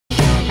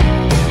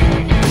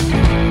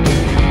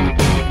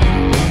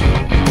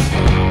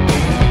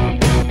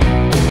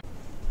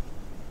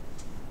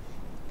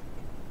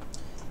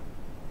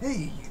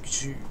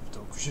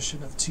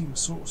Magician of Team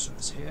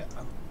Sorcerers here,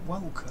 and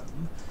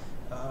welcome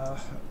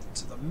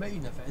to the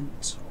main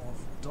event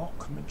of Dark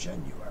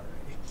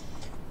Majanuary,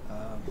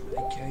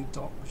 aka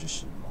Dark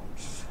Magician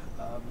Month,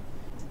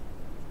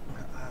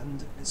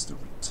 and it's the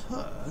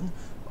return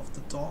of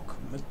the Dark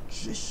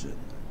Magician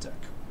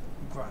deck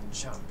Grand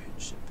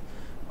Championship.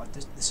 I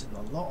did this in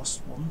the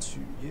last one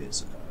 2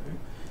 years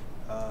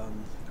ago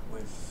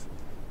with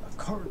a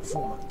current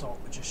format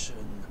Dark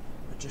Magician,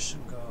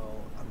 Magician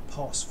Girl, and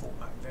past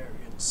format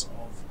variants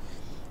of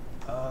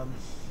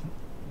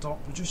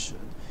Dark Magician.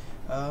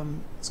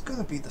 It's going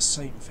to be the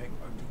same thing,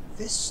 only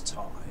this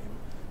time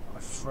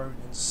I've thrown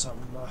in some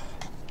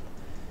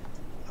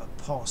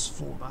past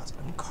format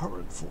and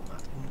current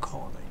format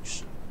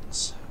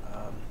incarnations,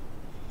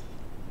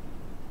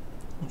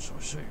 which I'll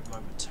show you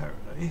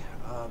momentarily.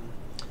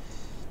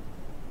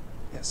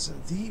 So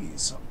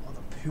these are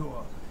the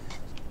pure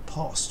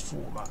past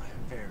format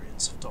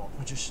variants of Dark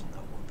Magician that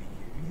will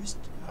be used.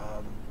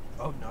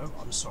 Oh no,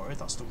 I'm sorry,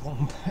 that's the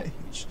wrong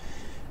page.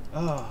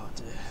 Oh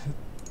dear,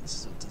 this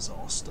is a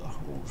disaster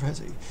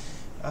already.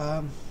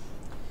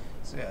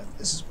 So yeah,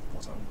 this is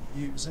what I'm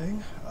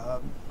using.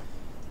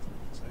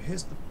 So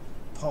here's the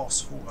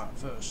past format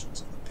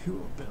versions of the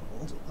pure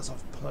build that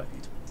I've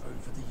played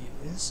over the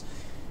years.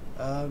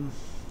 A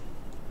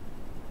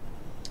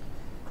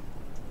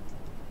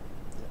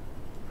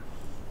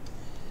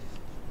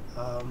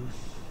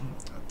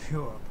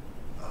pure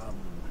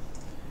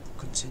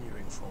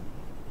continuing from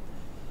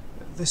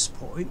this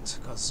point,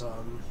 because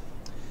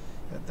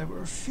there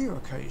were a few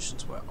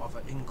occasions where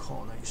other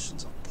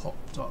incarnations have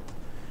popped up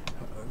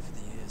over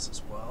the years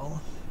as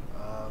well.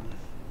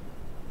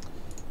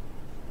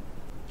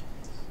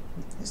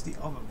 Here's the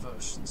other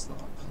versions that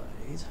I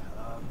played.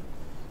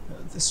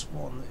 This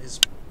one is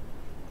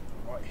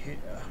right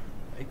here,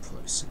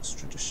 April 06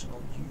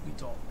 traditional Yugi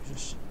Dark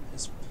Magician.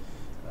 Is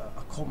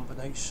a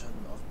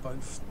combination of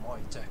both my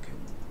deck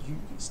and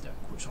Yugi's deck,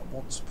 which I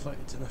once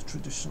played in a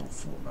traditional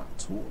format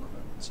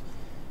tournament.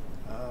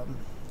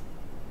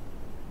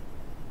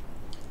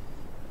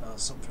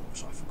 Something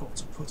which I forgot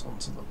to put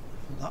onto the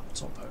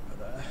laptop over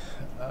there.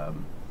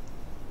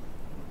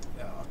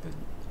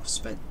 I've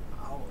spent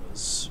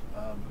hours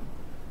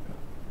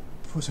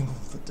putting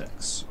all the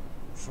decks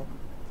from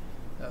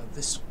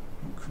this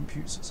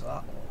computer to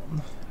that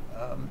one.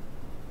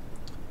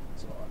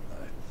 So right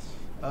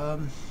there.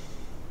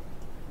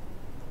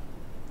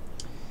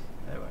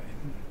 Anyway,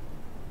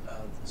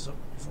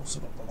 you've also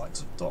got the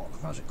likes of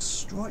Dark Magic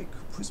Strike,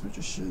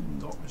 Prismagician,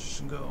 Dark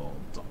Magician Girl.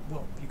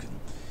 Well, you can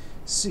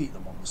see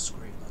them on the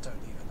screen. I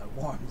don't even know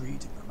why I'm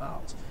reading them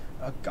out.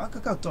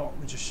 Gagaga Dark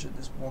Magician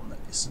is one that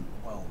isn't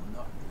well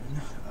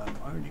known.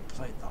 I only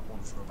played that one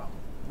for about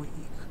a week,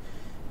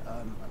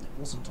 and it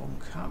wasn't on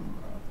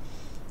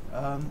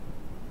camera.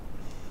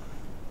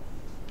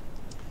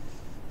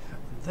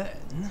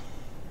 Then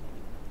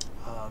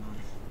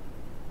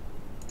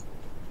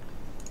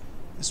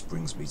this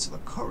brings me to the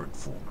current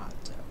format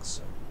deck.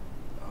 So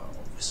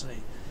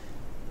obviously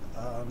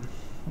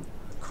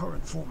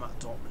current format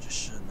Dark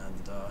Magician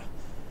and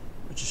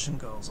Magician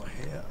Girls are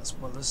here, as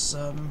well as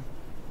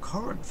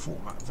current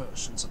format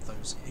versions of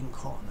those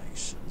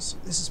incarnations. So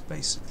this is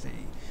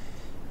basically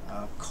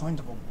kind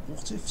of a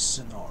what if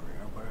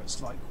scenario, where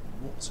it's like,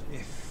 what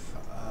if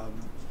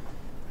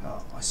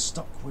I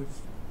stuck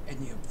with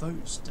any of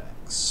those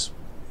decks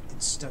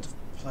instead of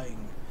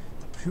playing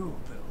the pure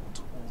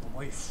build all the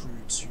way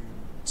through to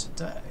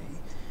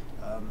today.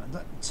 And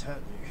let me tell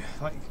you,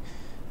 like,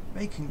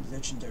 making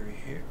Legendary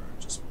Hero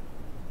just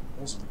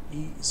wasn't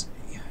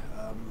easy,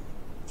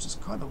 which is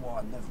kind of why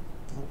I never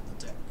brought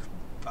the deck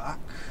back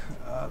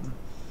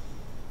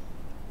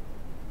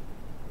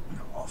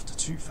after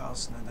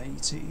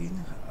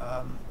 2018,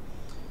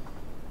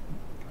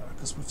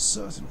 because with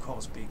certain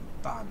cards being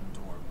banned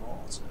or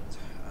errated,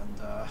 and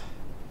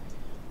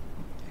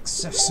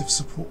excessive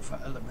support for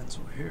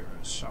elemental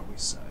heroes, shall we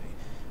say,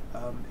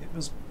 it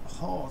was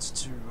hard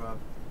to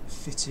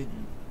fit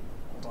in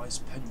Old Ice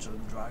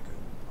Pendulum Dragon,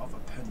 other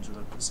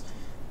pendulums,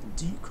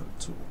 Deco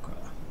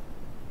Talker,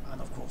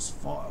 and of course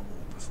Firewall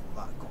before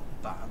that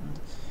got banned.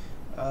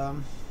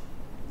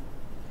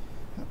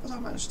 But I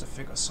managed to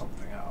figure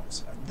something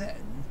out, and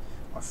then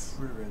I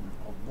threw in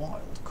a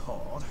wild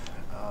card,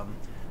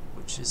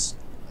 which is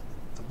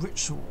the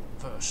ritual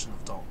version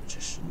of Dark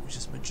Magician, which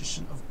is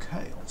Magician of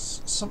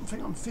Chaos.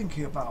 Something I'm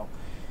thinking about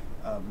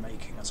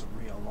making as a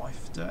real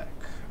life deck.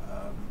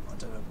 I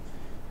don't know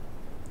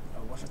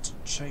whether to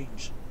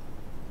change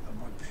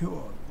my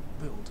pure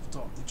build of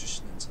Dark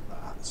Magician into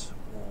that,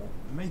 or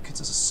make it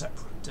as a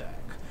separate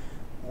deck,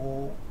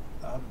 or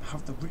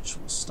have the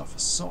ritual stuff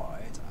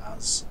aside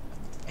as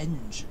an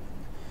engine,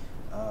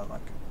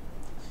 like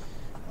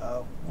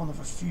one of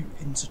a few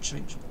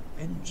interchangeable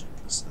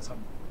engines that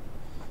I'm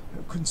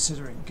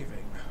considering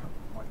giving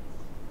my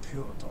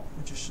pure Dark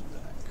Magician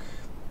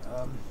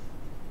deck.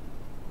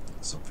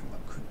 Something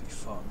that could be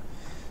fun.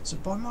 So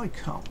by my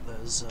count,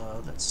 there's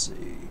let's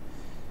see,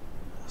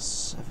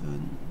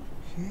 7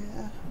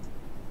 here,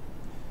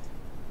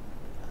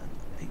 and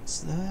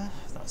 8 there.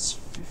 That's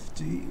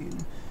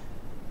 15.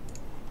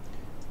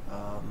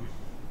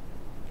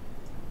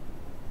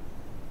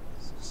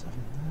 7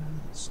 there,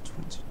 that's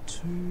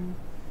 22.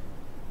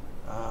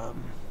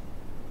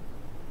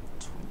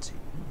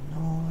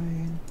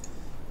 29.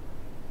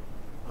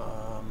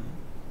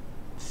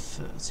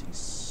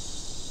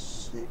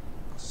 36.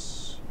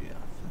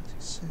 Yeah,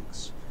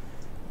 36.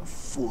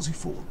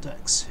 44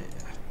 decks here.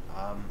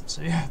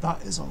 So yeah,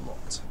 that is a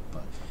lot.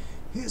 But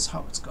here's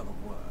how it's going to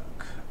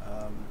work.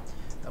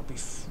 There'll be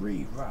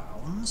 3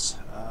 rounds.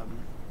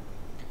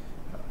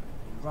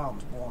 In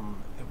round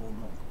 1, it will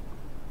not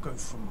go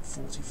from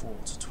 44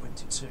 to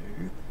 22.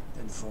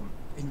 Then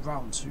in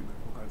round 2, it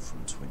will go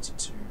from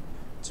 22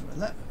 to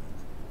 11.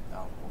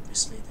 Now,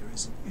 obviously, there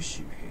is an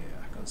issue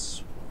here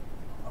because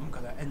I'm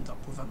going to end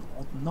up with an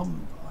odd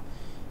number.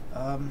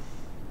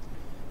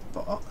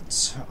 But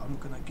I'm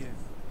going to give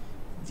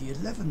the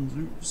 11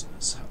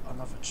 losers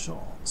another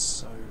chance.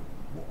 So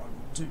what I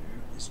will do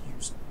is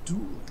use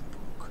Dueling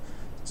Book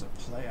to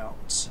play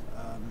out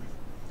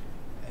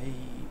a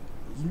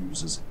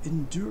loser's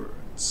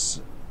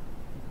endurance,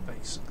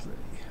 basically,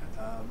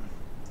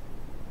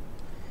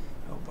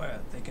 where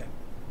they get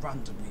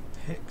randomly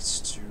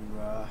picked to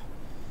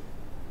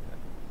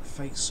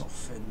face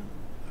off in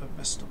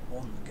best of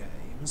 1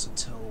 games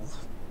until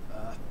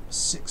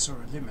 6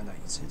 are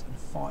eliminated and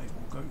 5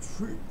 will go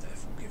through,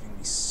 therefore giving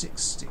me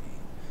 16.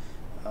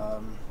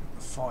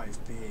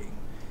 5 being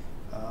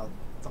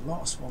the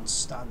last one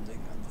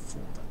standing and the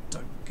 4 that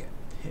don't get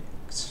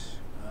picked.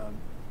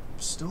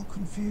 Still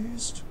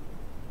confused?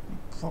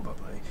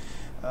 Probably.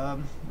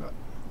 But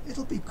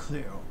it'll be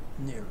clear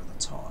nearer the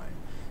time,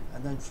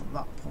 and then from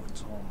that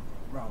point on,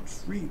 round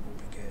 3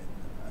 will begin,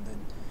 and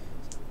then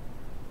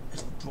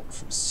it'll drop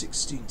from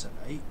 16 to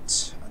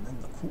 8, and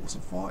then the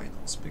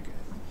quarterfinals begin.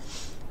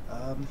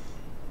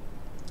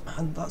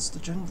 And that's the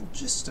general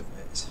gist of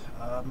it.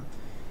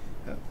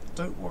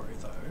 Don't worry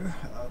though,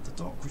 the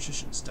Dark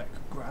Magician's deck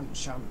Grand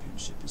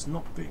Championship is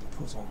not being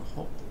put on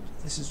hold.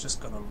 This is just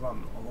going to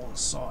run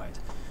alongside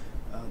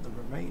the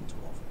remainder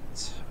of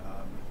it.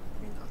 I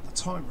mean, at the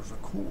time of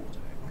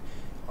recording,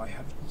 I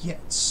have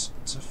yet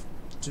to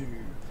do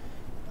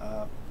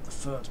the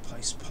 3rd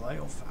place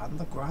playoff and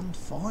the grand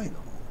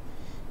final.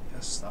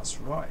 Yes, that's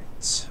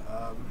right.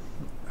 I'm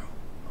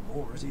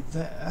already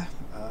there,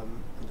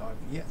 and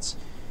I've yet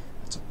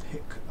to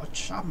pick a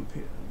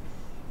champion.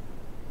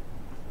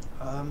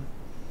 Yeah,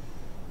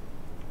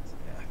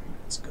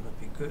 it's going to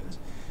be good.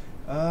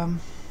 Now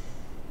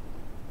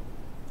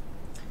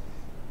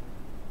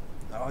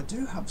I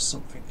do have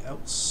something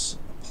else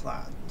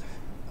planned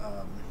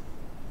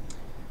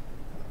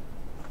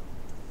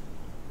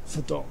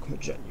for Dark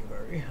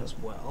Majanuary as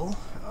well,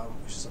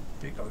 which is a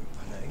big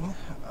opening,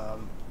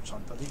 which I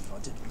believe I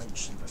did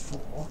mention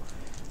before.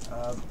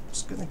 I'm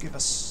just going to give a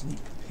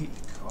sneak peek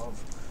of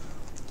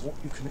what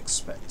you can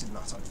expect in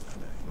that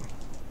opening.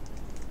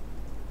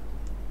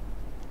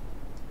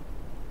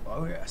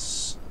 Oh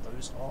yes,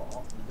 those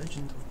are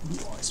Legend of Blue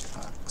Eyes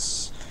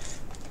packs.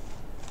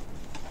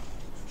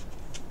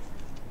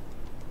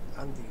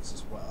 And these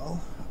as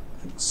well.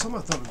 I think some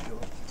of them you'll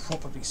have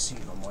probably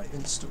seen on my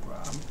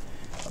Instagram.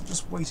 I'm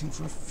just waiting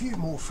for a few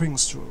more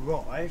things to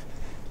arrive,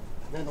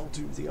 and then I'll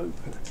do the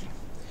opening.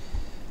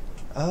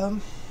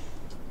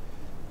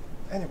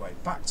 Anyway,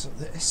 back to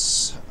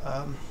this.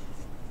 I'm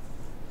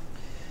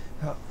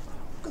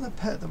going to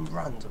pair them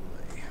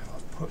randomly.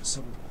 I've put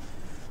some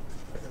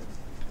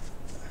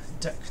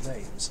deck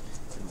names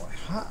in my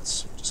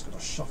hat. I'm just going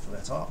to shuffle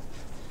it up.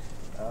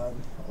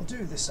 I'll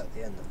do this at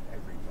the end of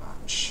every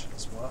match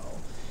as well,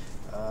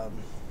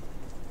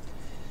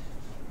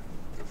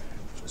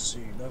 just so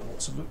you know what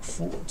to look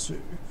forward to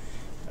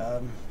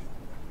in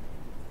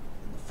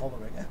the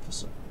following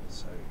episode.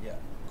 So yeah,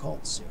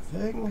 can't see a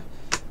thing.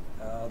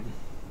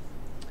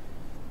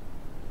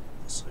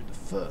 So the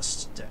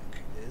first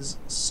deck is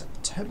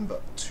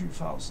September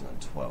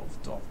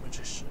 2012 Dark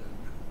Magician.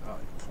 You're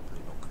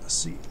probably not going to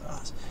see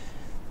that.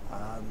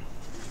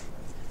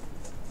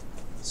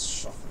 Let's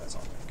shuffle it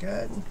up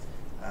again,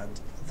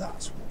 and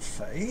that will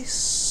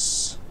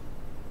face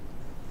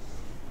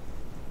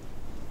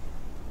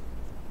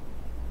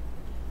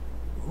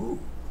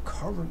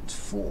current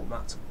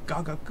format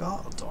Gaga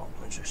Dark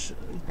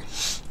Magician.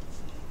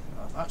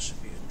 That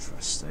should be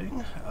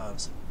interesting.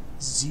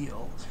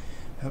 Zeal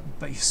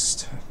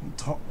based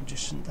Dark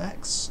Magician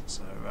decks,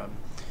 so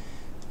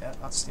yeah,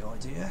 that's the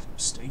idea.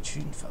 Stay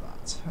tuned for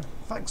that.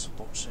 Thanks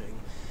for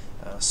watching,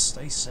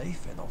 stay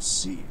safe, and I'll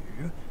see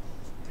you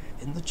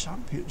in the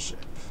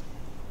championship.